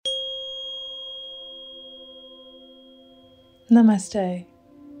Namaste,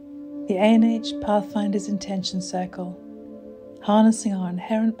 the ANH Pathfinder's Intention Circle, harnessing our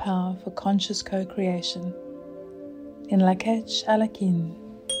inherent power for conscious co-creation. In Lakech Alakin.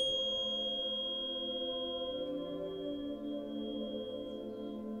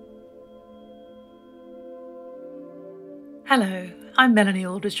 Hello, I'm Melanie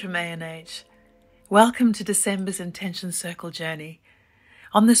Aldridge from ANH. Welcome to December's Intention Circle journey.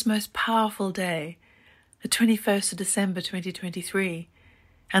 On this most powerful day, the 21st of December 2023,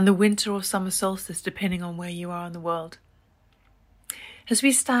 and the winter or summer solstice depending on where you are in the world. As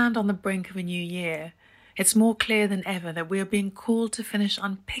we stand on the brink of a new year, it's more clear than ever that we are being called to finish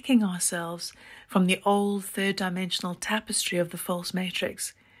unpicking ourselves from the old third-dimensional tapestry of the false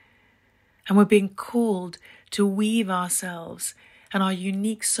matrix. And we're being called to weave ourselves and our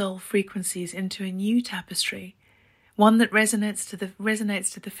unique soul frequencies into a new tapestry, one that resonates to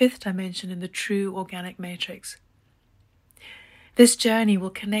the fifth dimension in the true organic matrix. This journey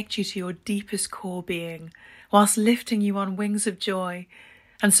will connect you to your deepest core being, whilst lifting you on wings of joy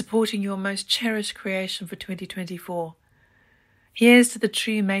and supporting your most cherished creation for 2024. Here's to the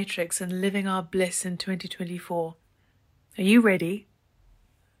true matrix and living our bliss in 2024. Are you ready?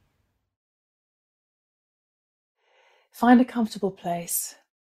 Find a comfortable place.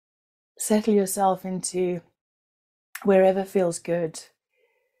 Settle yourself into wherever feels good.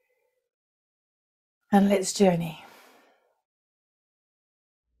 And let's journey.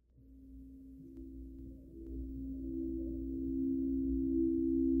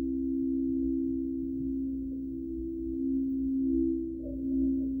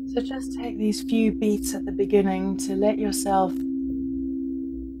 So just take these few beats at the beginning to let yourself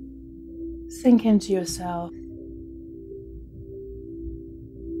sink into yourself.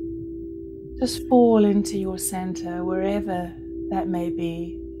 Just fall into your center, wherever that may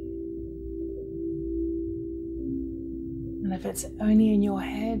be. And if it's only in your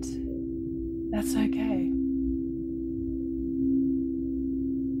head, that's okay.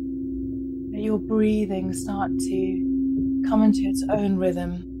 Let your breathing start to come into its own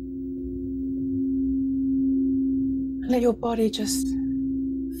rhythm. And let your body just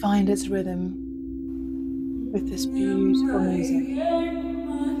find its rhythm with this beautiful music.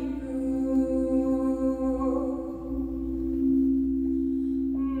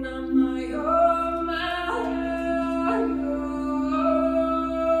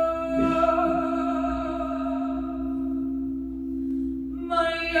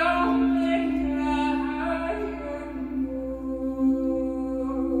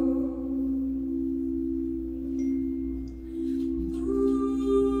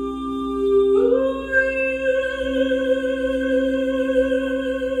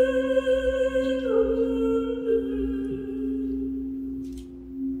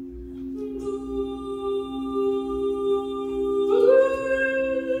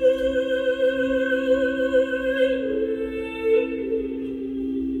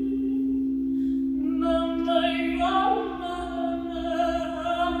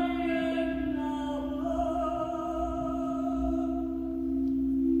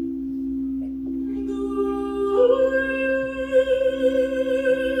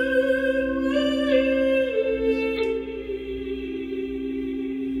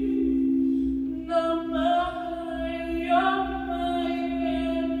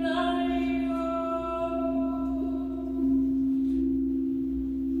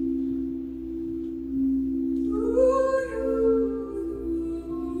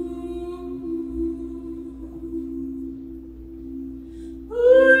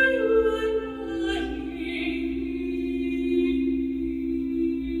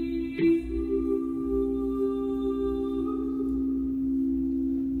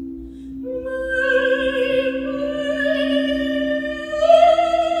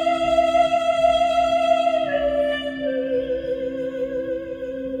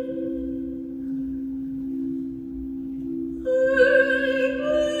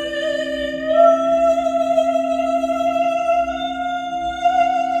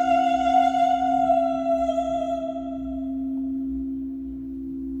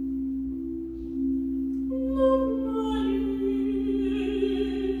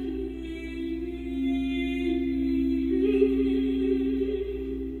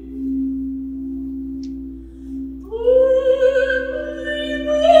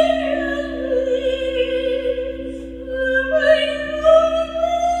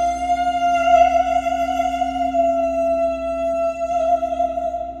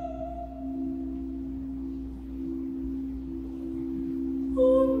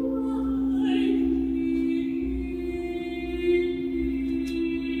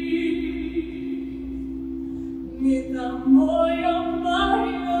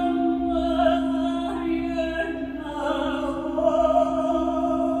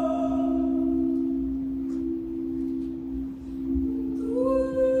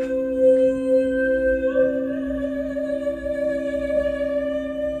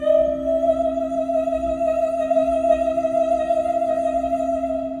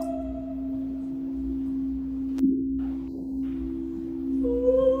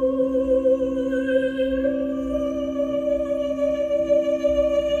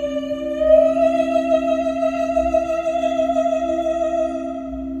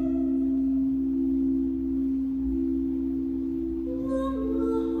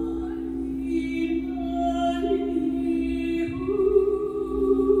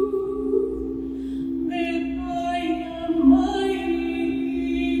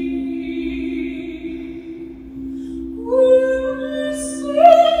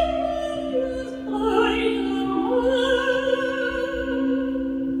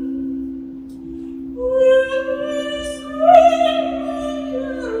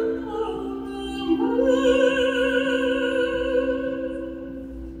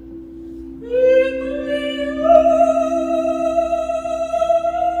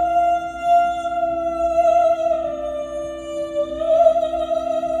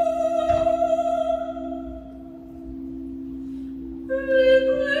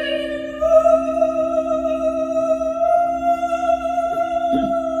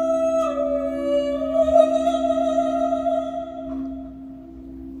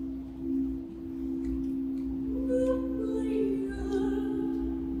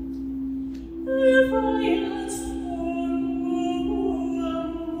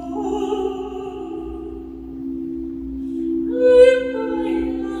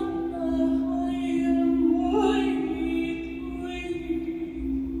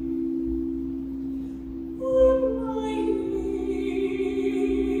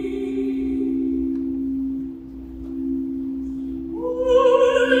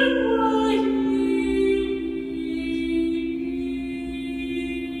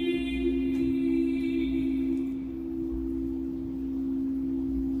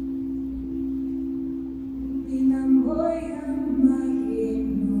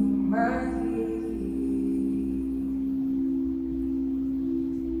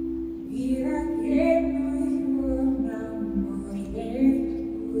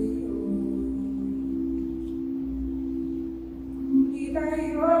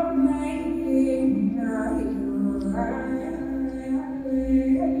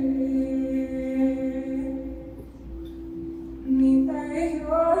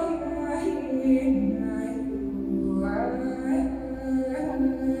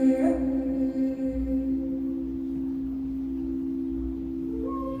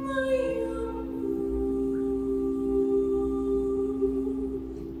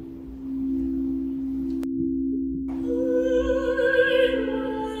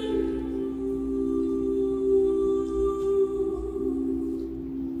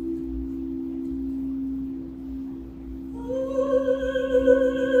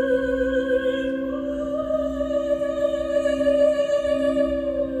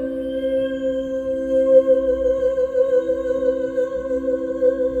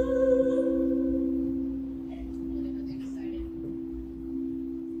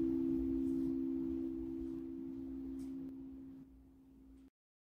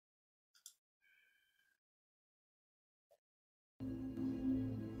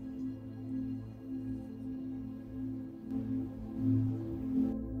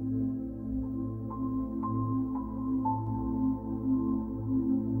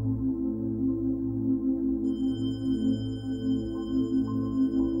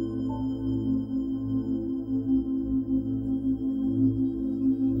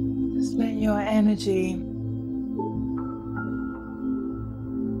 Let your energy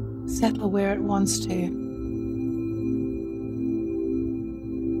settle where it wants to.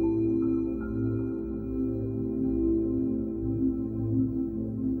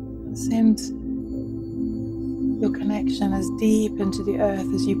 And send your connection as deep into the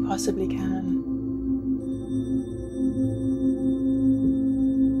earth as you possibly can.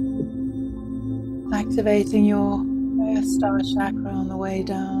 Activating your Earth Star chakra on the way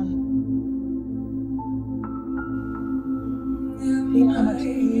down. Feel how much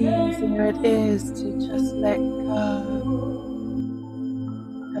easier it is to just let go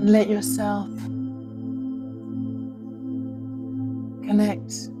and let yourself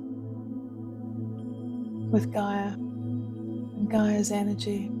connect with Gaia and Gaia's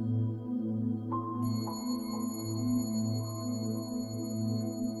energy.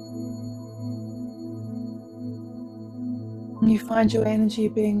 And you find your energy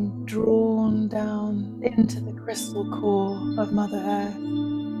being drawn down into the crystal core of Mother Earth.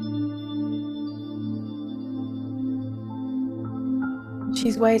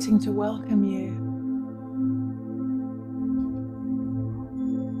 She's waiting to welcome you.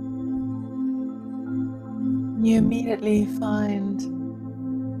 You immediately find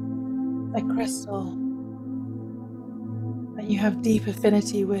a crystal that you have deep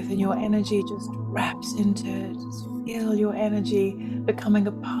affinity with, and your energy just wraps into it. Just feel your energy becoming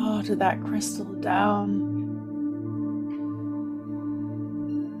a part of that crystal down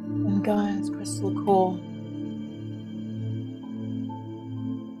in Gaia's crystal core.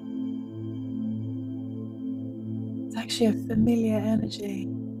 It's actually a familiar energy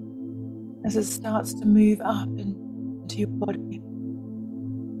as it starts to move up into your body.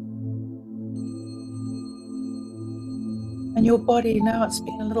 And your body, now it's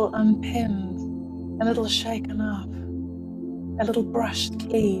been a little unpinned, a little shaken up, a little brushed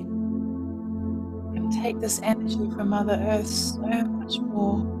clean. You can take this energy from Mother Earth so much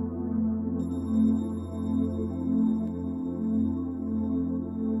more.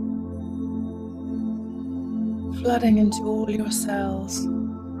 Flooding into all your cells.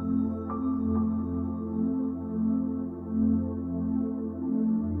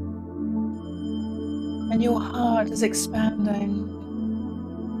 And your heart is expanding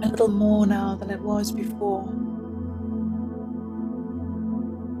a little more now than it was before.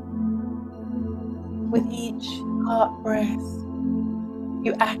 With each heart breath,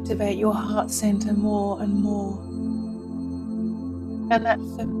 you activate your heart center more and more. And that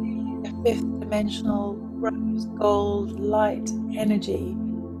familiar The fifth dimensional rose gold light energy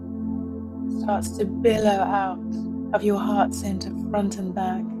starts to billow out of your heart center, front and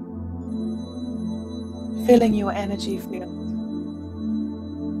back, filling your energy field.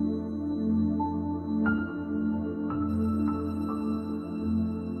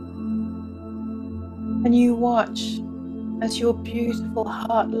 And you watch as your beautiful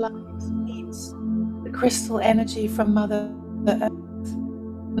heart light meets the crystal energy from Mother Earth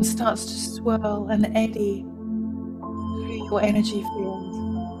and starts to swirl and eddy through your energy field,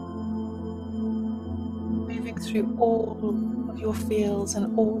 moving through all of your fields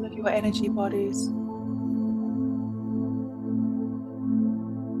and all of your energy bodies.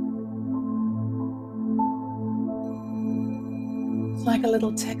 It's like a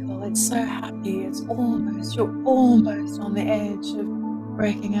little tickle. It's so happy. You're almost on the edge of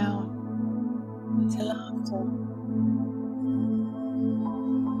breaking out into laughter.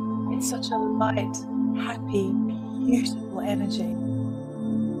 It's such a light, happy, beautiful energy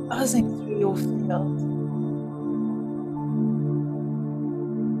buzzing through your field.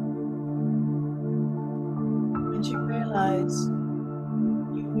 And you realize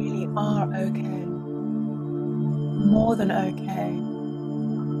you really are okay. More than okay.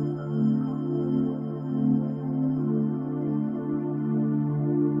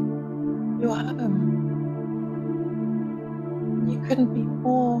 You're home. You couldn't be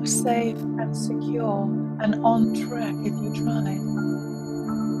more safe and secure and on track if you tried.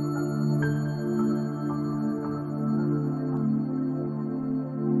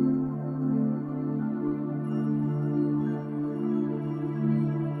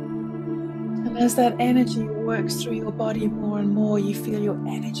 And as that energy works through your body more and more, you feel your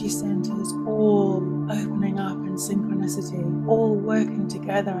energy centers all opening up in synchronicity, all working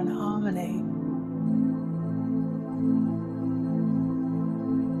together in harmony.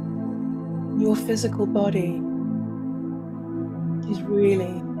 Your physical body is really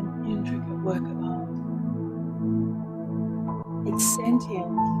an intricate work of art. It's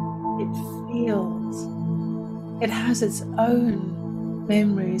sentient, it feels, it has its own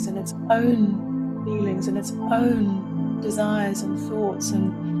memories and its own feelings and its own desires and thoughts,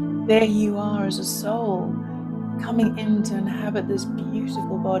 and there you are as a soul coming in to inhabit this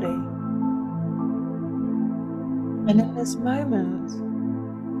beautiful body. And in this moment,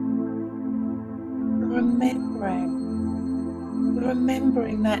 you're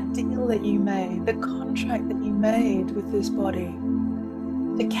remembering that deal that you made, the contract that you made with this body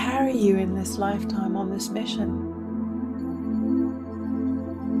to carry you in this lifetime on this mission.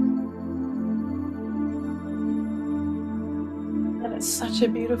 And it's such a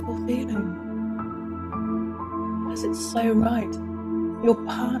beautiful feeling because it's so right. Your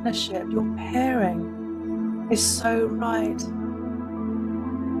partnership, your pairing is so right.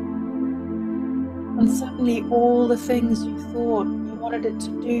 And suddenly all the things you thought you wanted it to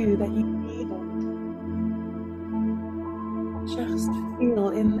do that you needed, just feel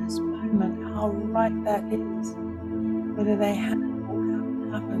in this moment how right that is, whether they have or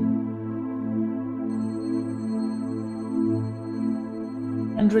haven't happened.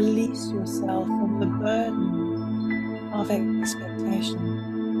 And release yourself from the burden of expectation.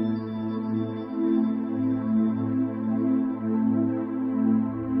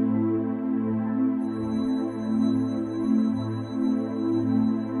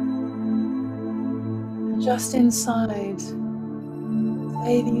 Just inside,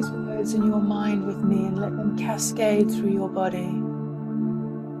 say these words in your mind with me and let them cascade through your body.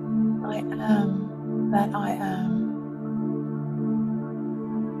 I am that I am.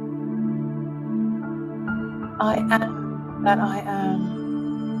 I am that I am.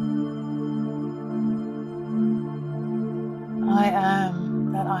 I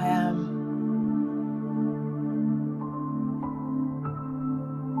am that I am.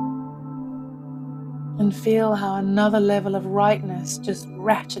 And feel how another level of rightness just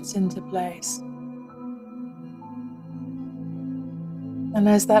ratchets into place. And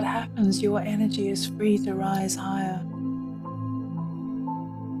as that happens, your energy is free to rise higher.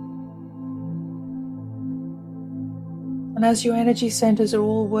 And as your energy centers are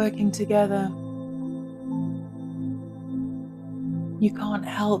all working together, you can't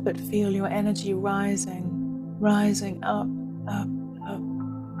help but feel your energy rising up, up, up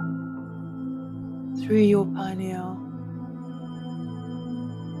through your pineal,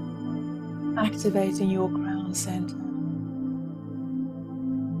 activating your crown center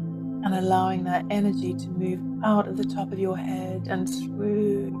and allowing that energy to move out of the top of your head and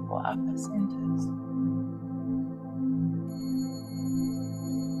through your upper centers.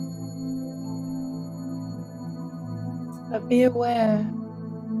 But be aware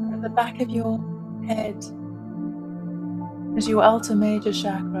that at the back of your head is your Alta Major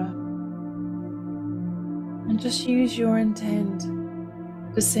chakra, and just use your intent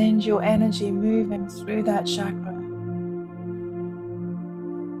to send your energy moving through that chakra.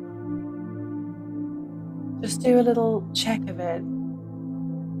 Just do a little check of it.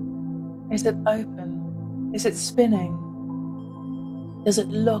 Is it open? Is it spinning? Does it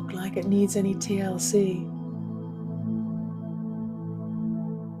look like it needs any TLC?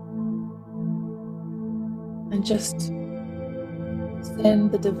 And just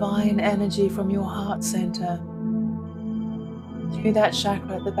send the divine energy from your heart center to that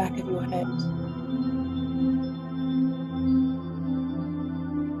chakra at the back of your head.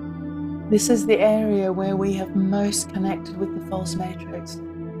 This is the area where we have most connected with the false matrix.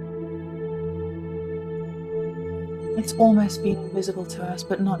 It's almost been invisible to us,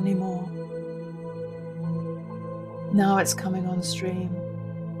 but not anymore. Now it's coming on stream.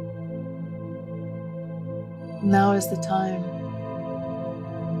 Now is the time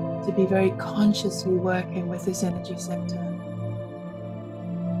to be very consciously working with this energy center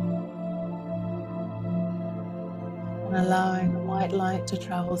and allowing the white light to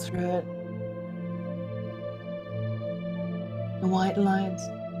travel through it. The white light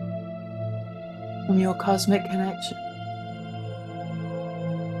from your cosmic connection,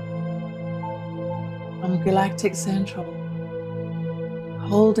 from Galactic Central,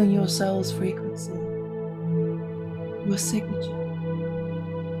 holding your soul's frequency, your signature.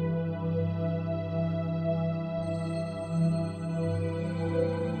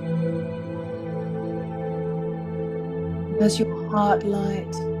 As your heart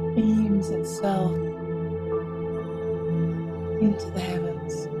light beams itself into the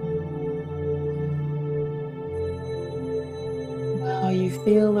heavens, now you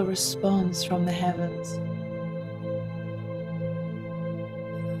feel the response from the heavens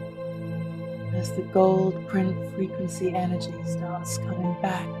as the gold print frequency energy starts coming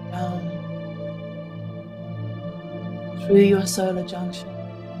back down through your solar junction,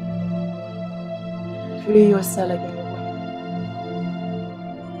 through your cellular gateway,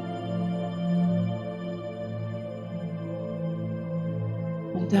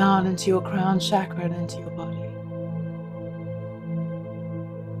 and down into your crown chakra and into your body.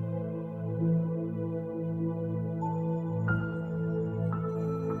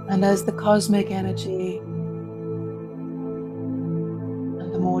 And as the cosmic energy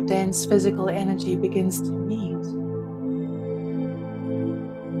and the more dense physical energy begins to meet,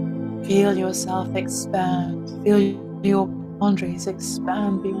 feel yourself expand, feel your boundaries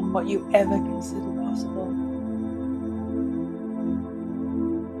expand beyond what you ever considered possible.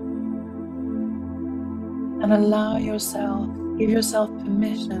 And allow yourself, give yourself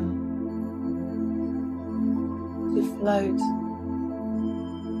permission to float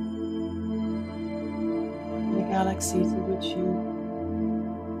in the galaxy to which you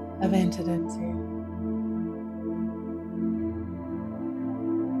have entered into.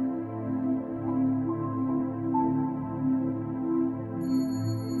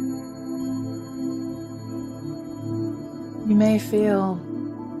 You may feel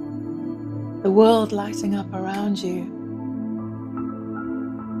the world lighting up around you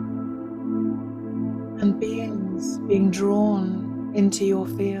and beings being drawn into your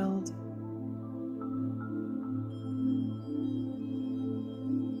field.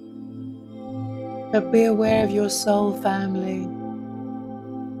 But be aware of your soul family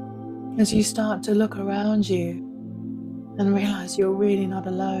as you start to look around you and realize you're really not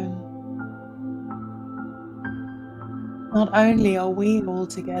alone. Not only are we all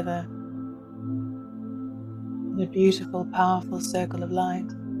together in a beautiful, powerful circle of light,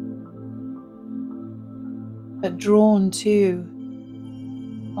 but drawn to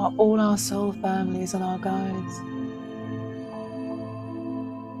are all our soul families and our guides.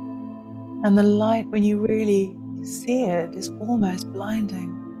 And the light, when you really see it, is almost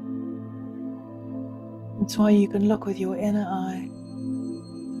blinding. That's why you can look with your inner eye.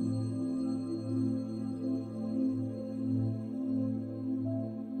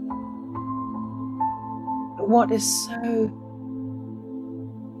 But what is so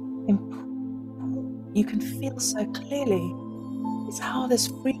important, you can feel so clearly, is how this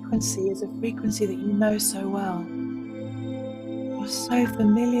frequency is a frequency that you know so well. You're so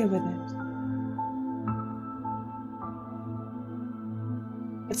familiar with it.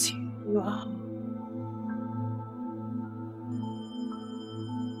 It's who you are.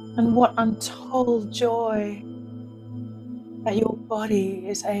 And what untold joy that your body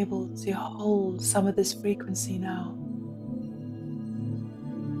is able to hold some of this frequency now.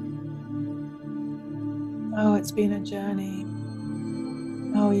 Oh, it's been a journey.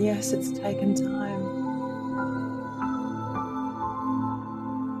 Oh yes, it's taken time.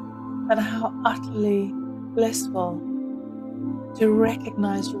 But how utterly blissful to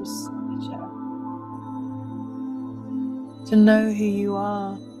recognize your signature, to know who you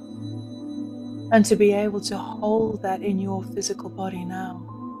are, and to be able to hold that in your physical body now.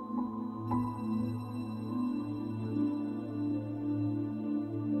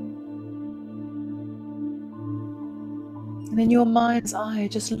 And in your mind's eye,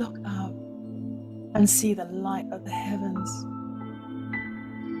 just look up and see the light of the heavens.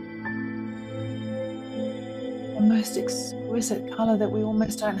 The most exquisite color that we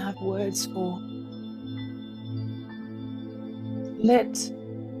almost don't have words for. Lit,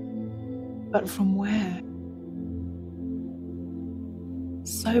 but from where?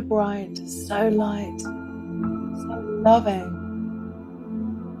 So bright, so light, so loving.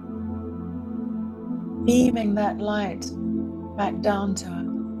 Beaming that light back down to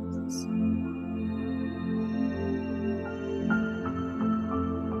us.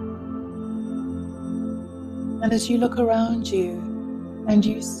 And as you look around you and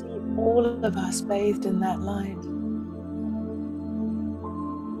you see all of us bathed in that light, you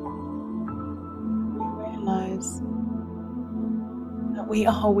realize that we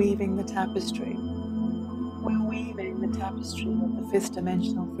are weaving the tapestry. We're weaving the tapestry of the fifth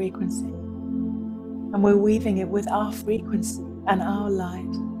dimensional frequency. And we're weaving it with our frequency and our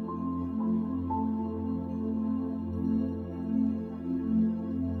light.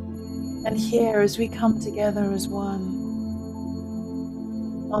 And here, as we come together as one,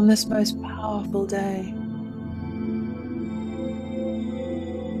 on this most powerful day,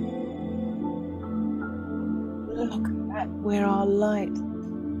 look at where our light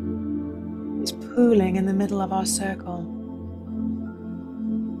is pooling in the middle of our circle.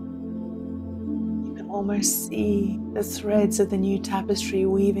 You can almost see the threads of the new tapestry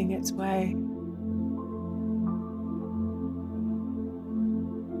weaving its way.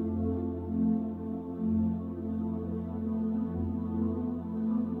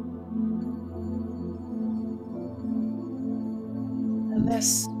 And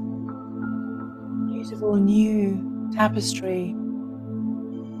this beautiful new tapestry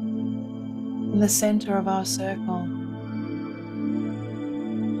in the center of our circle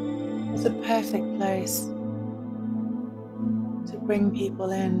is a perfect place to bring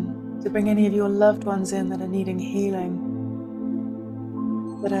people in, to bring any of your loved ones in that are needing healing,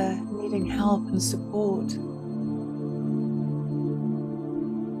 that are needing help and support.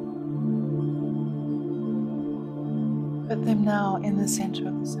 Put them now in the center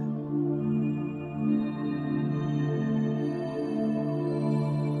of the circle.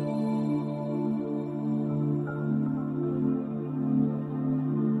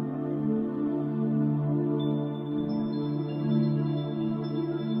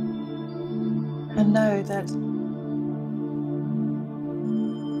 And know that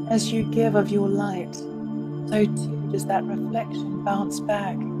as you give of your light, so too does that reflection bounce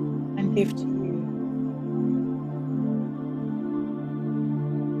back and give to you.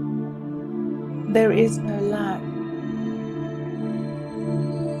 There is no lack.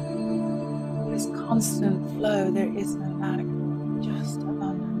 There is constant flow. There is no lack, just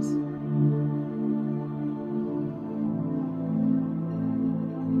abundance.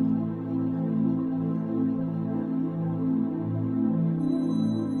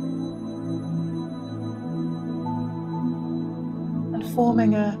 And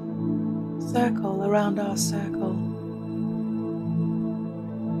forming a circle around our circle,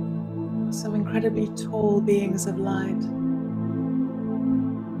 some incredibly tall beings of light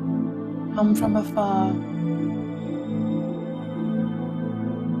come from afar,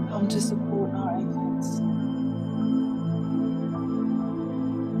 come to support our efforts,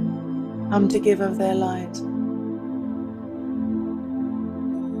 come to give of their light.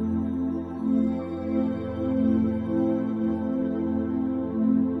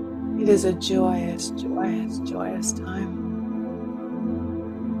 It is a joyous, joyous, joyous time.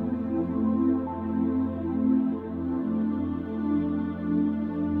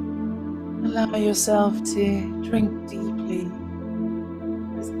 Allow yourself to drink deeply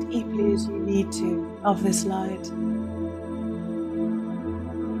as you need to, of this light.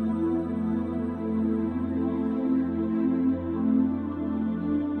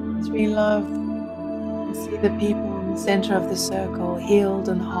 As we love and see the people in the center of the circle healed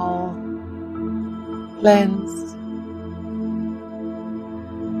and whole, cleansed,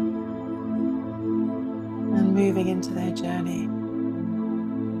 and moving into their journey.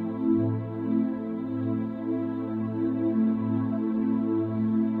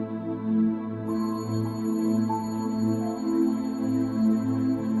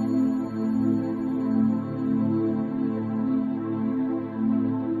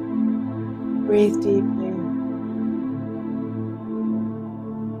 Breathe deeply.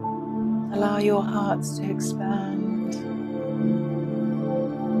 Allow your hearts to expand.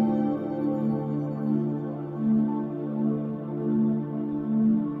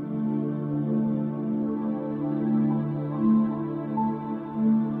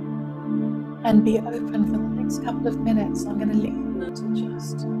 And be open for the next couple of minutes. I'm going to leave you to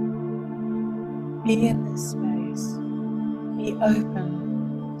just be in this space. Be open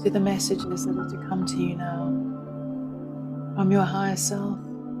to the messages that are to come to you now from your higher self,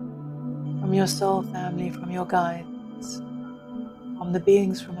 from your soul family, from your guides, from the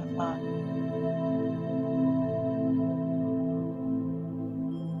beings from afar.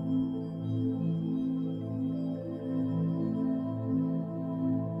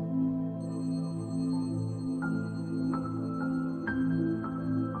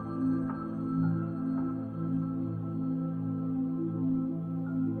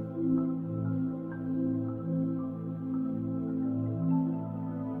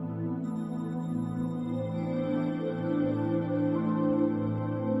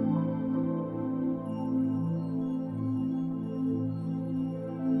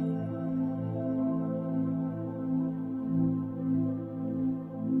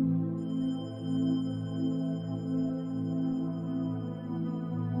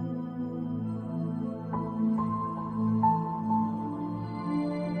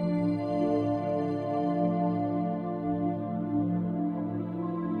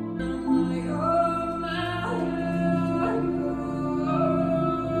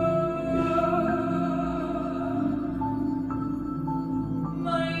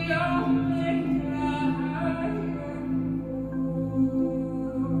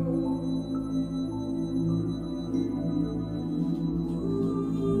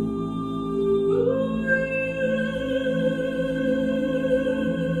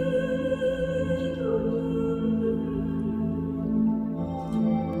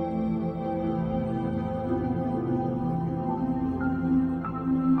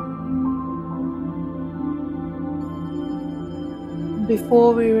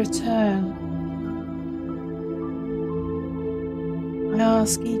 Before we return, I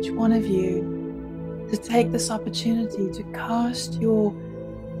ask each one of you to take this opportunity to cast your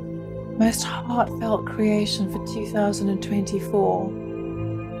most heartfelt creation for 2024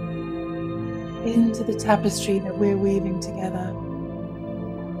 into the tapestry that we're weaving together.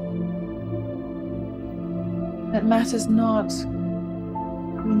 It matters not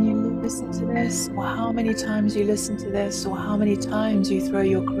when you listen to this, or how many times you listen to this, or how many times you throw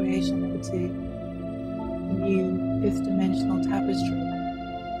your creation into the new fifth dimensional tapestry.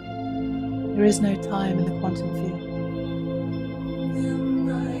 There is no time in the quantum field.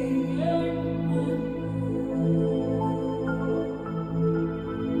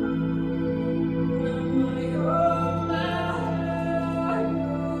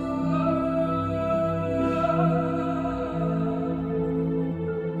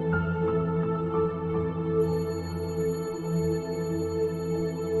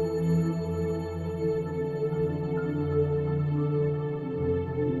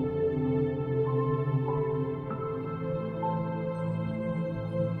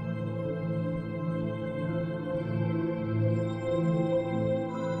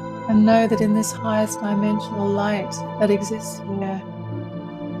 And know that in this highest dimensional light that exists here,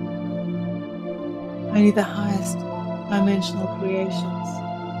 only the highest dimensional creations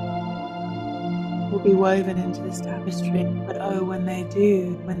will be woven into this tapestry. But oh, when they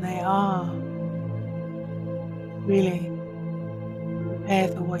do, when they are, really prepare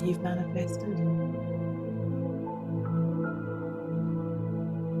for what you've manifested.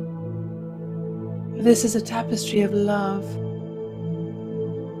 For this is a tapestry of love.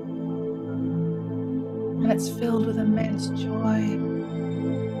 And it's filled with immense joy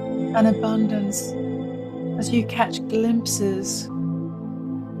and abundance as you catch glimpses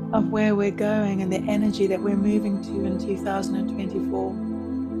of where we're going and the energy that we're moving to in 2024.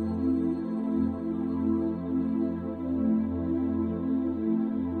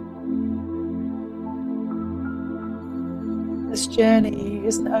 This journey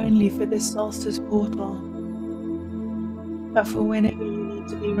isn't only for this solstice portal, but for whenever you need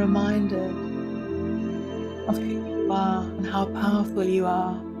to be reminded of who you are and how powerful you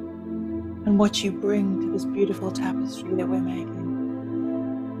are and what you bring to this beautiful tapestry that we're making.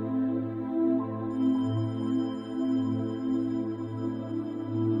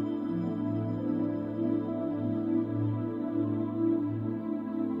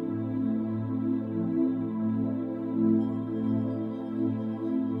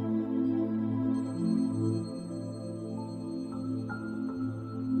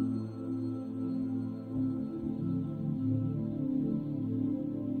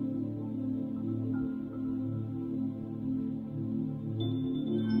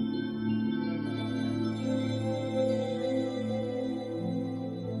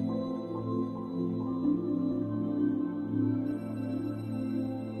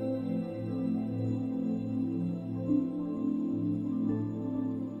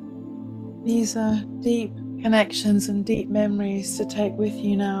 These are deep connections and deep memories to take with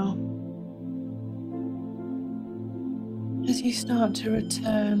you now as you start to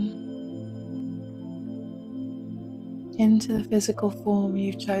return into the physical form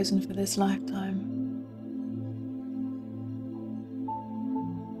you've chosen for this lifetime.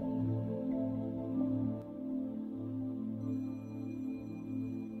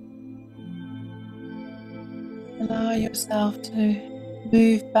 Allow yourself to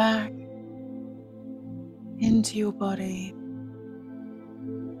move back into your body,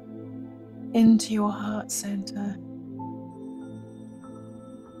 into your heart center,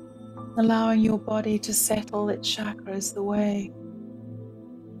 allowing your body to settle its chakras the way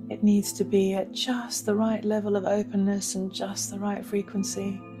it needs to be, at just the right level of openness and just the right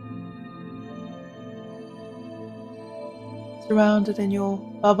frequency. Surrounded in your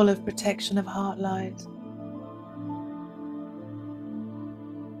bubble of protection of heart light.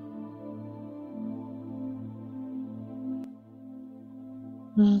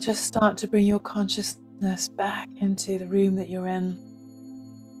 And just start to bring your consciousness back into the room that you're in.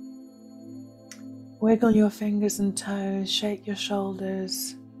 Wiggle your fingers and toes, shake your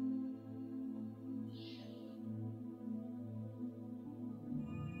shoulders.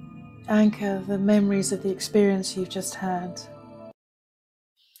 Anchor the memories of the experience you've just had.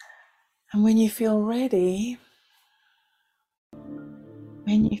 And when you feel ready,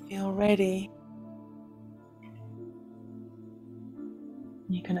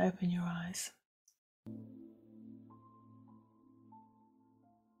 you can open your eyes.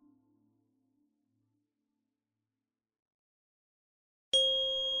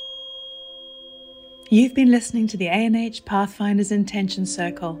 You've been listening to the ANH Pathfinder's Intention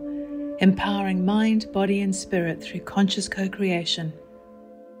Circle, empowering mind, body and spirit through conscious co-creation.